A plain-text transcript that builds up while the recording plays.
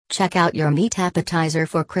Check out your meat appetizer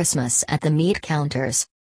for Christmas at the meat counters.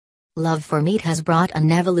 Love for meat has brought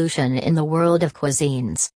an evolution in the world of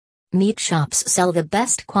cuisines. Meat shops sell the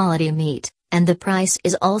best quality meat, and the price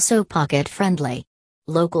is also pocket-friendly.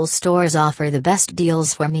 Local stores offer the best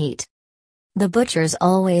deals for meat. The butchers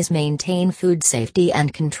always maintain food safety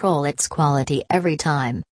and control its quality every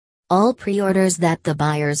time. All pre-orders that the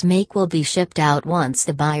buyers make will be shipped out once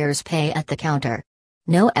the buyers pay at the counter.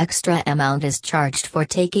 No extra amount is charged for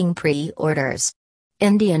taking pre-orders.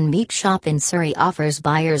 Indian Meat Shop in Surrey offers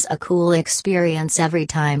buyers a cool experience every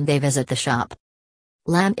time they visit the shop.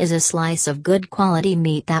 Lamb is a slice of good quality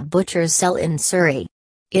meat that butchers sell in Surrey.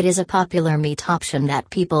 It is a popular meat option that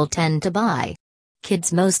people tend to buy.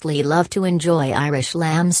 Kids mostly love to enjoy Irish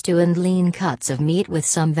lamb stew and lean cuts of meat with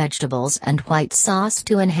some vegetables and white sauce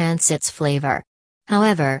to enhance its flavor.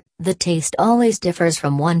 However, the taste always differs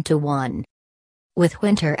from one to one. With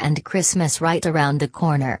winter and Christmas right around the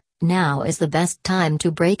corner, now is the best time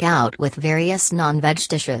to break out with various non-veg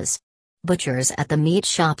dishes. Butchers at the meat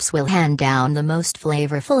shops will hand down the most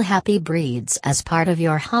flavorful happy breeds as part of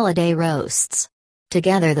your holiday roasts.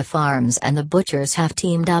 Together the farms and the butchers have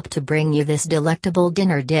teamed up to bring you this delectable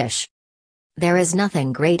dinner dish. There is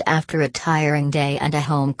nothing great after a tiring day and a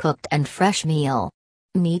home-cooked and fresh meal.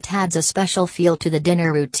 Meat adds a special feel to the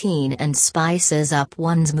dinner routine and spices up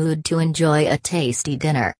one's mood to enjoy a tasty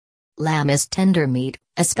dinner. Lamb is tender meat,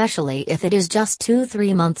 especially if it is just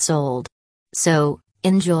 2-3 months old. So,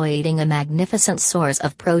 enjoy eating a magnificent source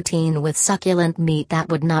of protein with succulent meat that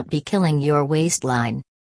would not be killing your waistline.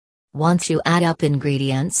 Once you add up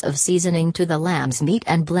ingredients of seasoning to the lamb's meat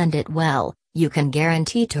and blend it well, you can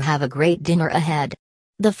guarantee to have a great dinner ahead.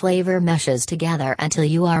 The flavor meshes together until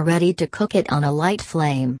you are ready to cook it on a light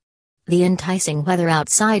flame. The enticing weather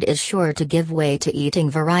outside is sure to give way to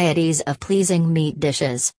eating varieties of pleasing meat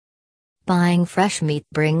dishes. Buying fresh meat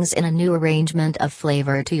brings in a new arrangement of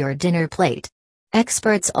flavor to your dinner plate.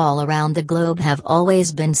 Experts all around the globe have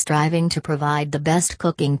always been striving to provide the best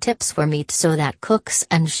cooking tips for meat so that cooks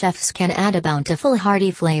and chefs can add a bountiful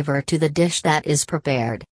hearty flavor to the dish that is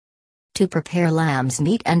prepared. To prepare lamb's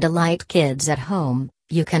meat and delight kids at home,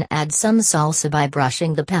 you can add some salsa by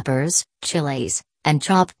brushing the peppers, chilies, and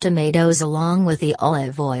chopped tomatoes along with the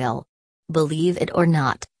olive oil. Believe it or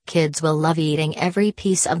not, kids will love eating every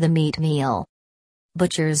piece of the meat meal.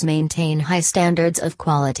 Butchers maintain high standards of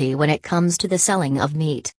quality when it comes to the selling of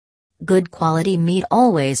meat. Good quality meat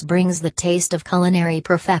always brings the taste of culinary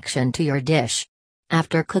perfection to your dish.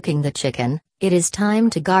 After cooking the chicken, it is time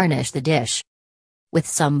to garnish the dish. With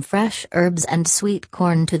some fresh herbs and sweet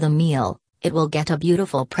corn to the meal, it will get a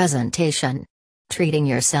beautiful presentation. Treating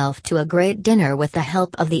yourself to a great dinner with the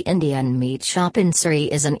help of the Indian Meat Shop in Surrey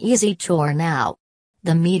is an easy chore now.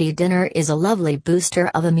 The meaty dinner is a lovely booster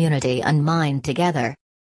of immunity and mind together.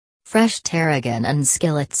 Fresh tarragon and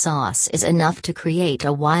skillet sauce is enough to create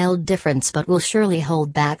a wild difference but will surely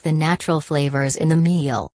hold back the natural flavors in the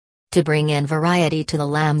meal. To bring in variety to the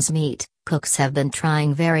lamb's meat, cooks have been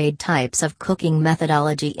trying varied types of cooking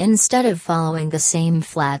methodology instead of following the same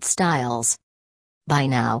flat styles. By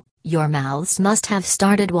now, your mouths must have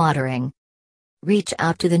started watering. Reach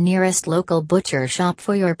out to the nearest local butcher shop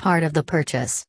for your part of the purchase.